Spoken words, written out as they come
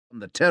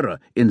the terror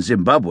in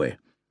Zimbabwe.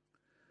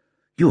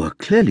 "You are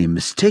clearly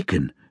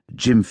mistaken,"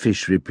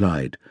 Jimfish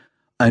replied.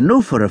 "I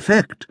know for a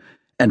fact,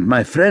 and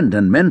my friend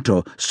and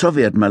mentor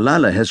Soviet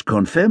Malala has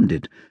confirmed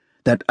it,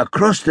 that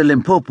across the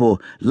Limpopo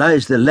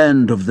lies the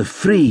land of the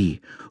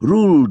free,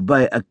 ruled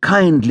by a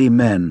kindly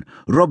man,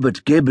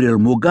 Robert Gabriel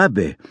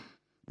Mugabe,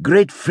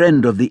 great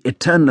friend of the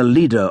eternal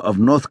leader of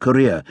North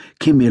Korea,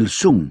 Kim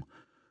Il-sung,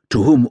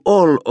 to whom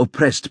all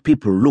oppressed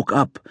people look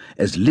up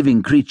as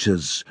living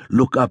creatures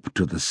look up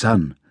to the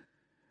sun."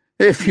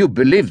 "If you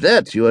believe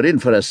that, you are in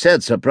for a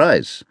sad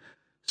surprise,"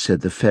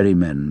 said the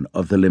ferryman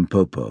of the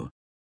Limpopo.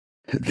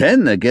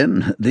 "Then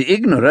again, the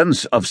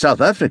ignorance of South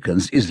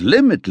Africans is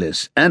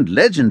limitless and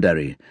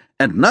legendary,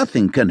 and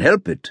nothing can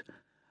help it.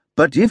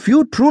 But if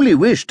you truly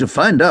wish to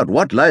find out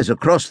what lies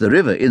across the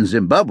river in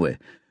Zimbabwe,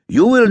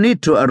 you will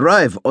need to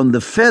arrive on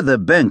the further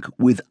bank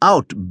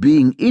without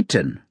being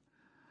eaten.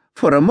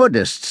 For a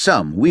modest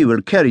sum, we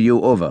will carry you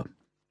over."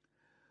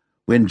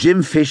 When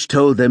Jimfish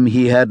told them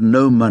he had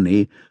no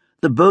money,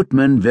 the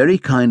boatman very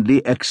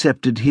kindly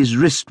accepted his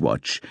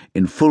wristwatch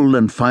in full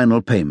and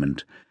final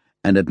payment,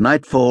 and at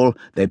nightfall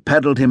they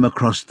paddled him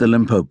across the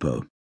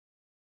Limpopo.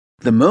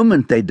 The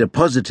moment they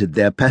deposited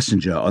their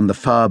passenger on the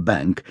far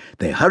bank,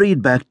 they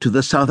hurried back to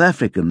the South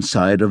African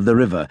side of the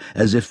river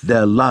as if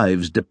their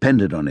lives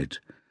depended on it.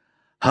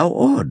 How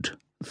odd,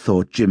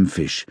 thought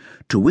Jimfish,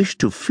 to wish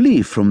to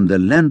flee from the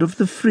land of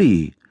the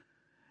free.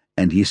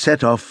 And he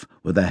set off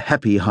with a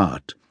happy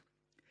heart.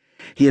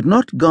 He had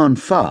not gone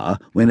far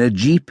when a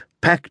jeep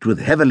packed with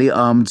heavily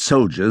armed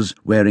soldiers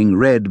wearing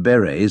red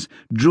berets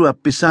drew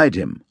up beside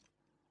him.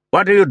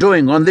 "What are you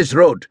doing on this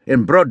road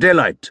in broad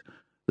daylight?"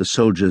 the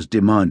soldiers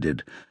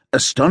demanded,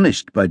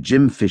 astonished by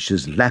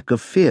Jimfish's lack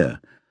of fear.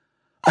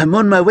 "I'm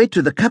on my way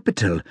to the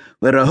capital,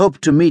 where I hope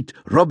to meet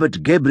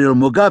Robert Gabriel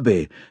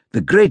Mugabe,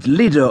 the great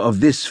leader of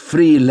this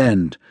free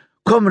land,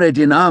 comrade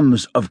in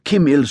arms of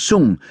Kim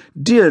Il-sung,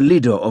 dear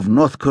leader of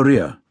North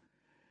Korea."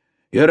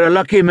 "You're a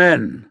lucky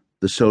man,"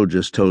 the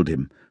soldiers told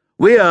him.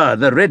 "We are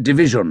the Red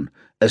Division,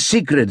 a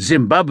secret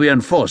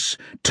Zimbabwean force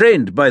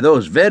trained by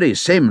those very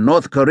same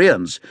North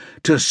Koreans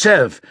to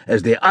serve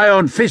as the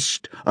iron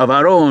fist of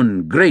our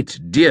own great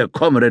dear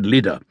comrade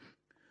leader.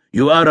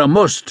 You are a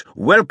most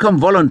welcome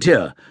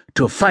volunteer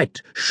to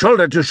fight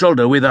shoulder to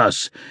shoulder with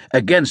us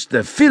against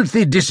the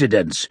filthy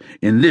dissidents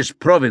in this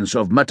province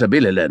of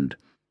Matabeleland."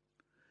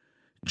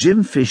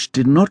 Jimfish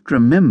did not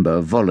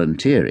remember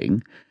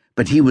volunteering,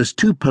 but he was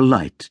too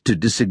polite to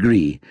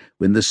disagree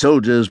when the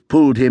soldiers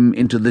pulled him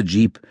into the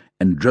jeep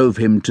and drove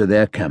him to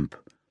their camp.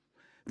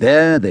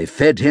 There they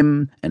fed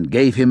him and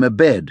gave him a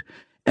bed,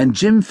 and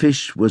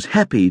Jimfish was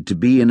happy to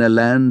be in a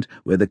land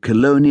where the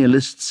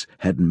colonialists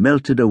had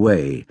melted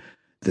away.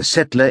 The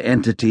settler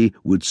entity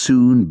would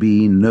soon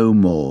be no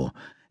more,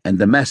 and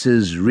the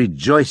masses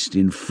rejoiced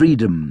in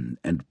freedom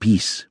and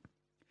peace.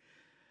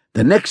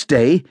 The next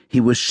day he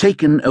was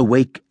shaken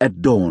awake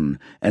at dawn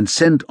and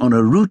sent on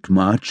a route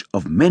march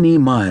of many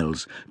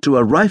miles to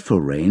a rifle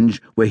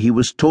range where he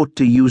was taught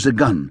to use a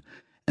gun,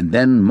 and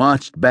then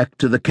marched back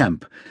to the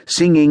camp,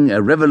 singing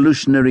a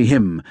revolutionary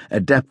hymn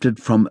adapted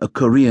from a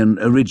Korean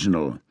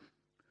original.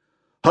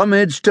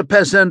 "Homage to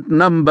peasant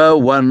number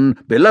one,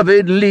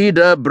 beloved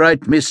leader,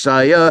 bright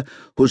Messiah,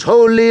 whose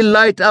holy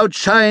light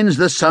outshines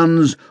the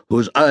sun's,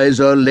 whose eyes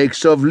are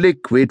lakes of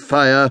liquid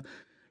fire.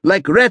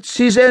 Like rats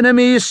his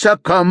enemies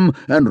succumb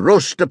and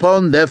roast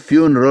upon their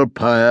funeral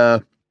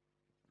pyre."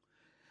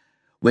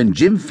 When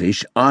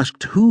Jimfish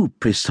asked who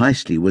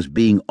precisely was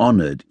being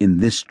honoured in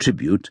this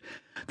tribute,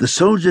 the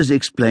soldiers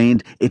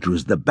explained it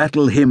was the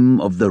battle hymn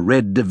of the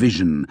Red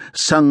Division,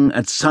 sung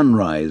at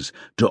sunrise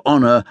to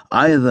honour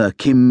either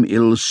Kim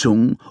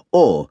Il-sung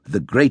or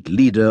the great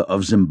leader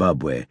of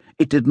Zimbabwe.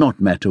 It did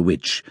not matter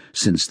which,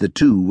 since the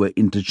two were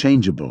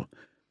interchangeable.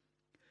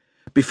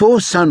 Before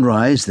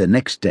sunrise the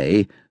next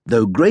day,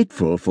 though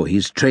grateful for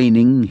his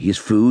training, his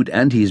food,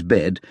 and his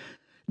bed,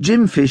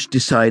 Jimfish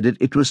decided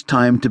it was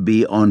time to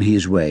be on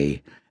his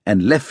way,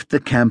 and left the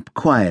camp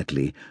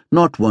quietly,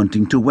 not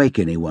wanting to wake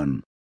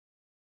anyone.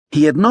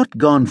 He had not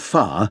gone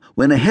far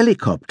when a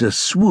helicopter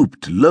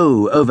swooped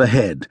low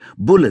overhead.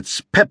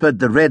 Bullets peppered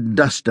the red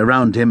dust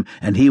around him,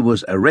 and he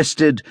was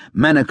arrested,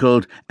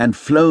 manacled, and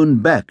flown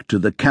back to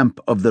the camp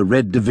of the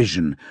Red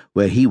Division,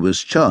 where he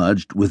was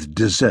charged with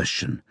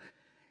desertion.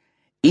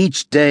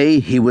 Each day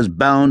he was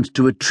bound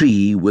to a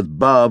tree with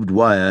barbed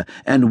wire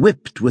and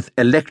whipped with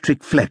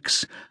electric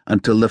flex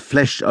until the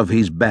flesh of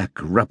his back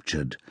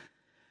ruptured.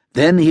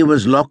 Then he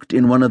was locked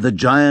in one of the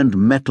giant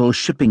metal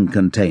shipping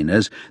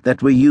containers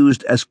that were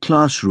used as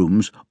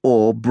classrooms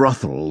or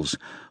brothels,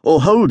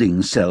 or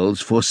holding cells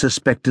for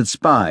suspected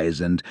spies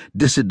and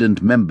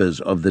dissident members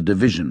of the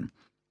division.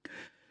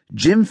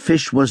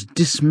 Jimfish was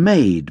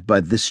dismayed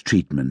by this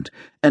treatment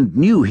and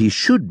knew he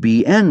should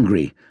be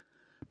angry.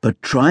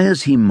 But try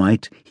as he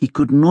might, he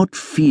could not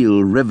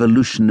feel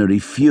revolutionary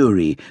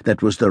fury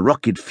that was the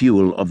rocket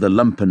fuel of the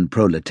lumpen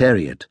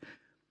proletariat.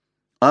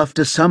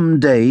 After some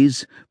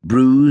days,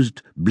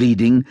 bruised,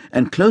 bleeding,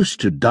 and close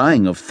to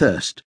dying of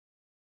thirst,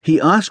 he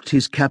asked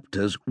his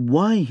captors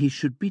why he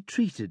should be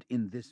treated in this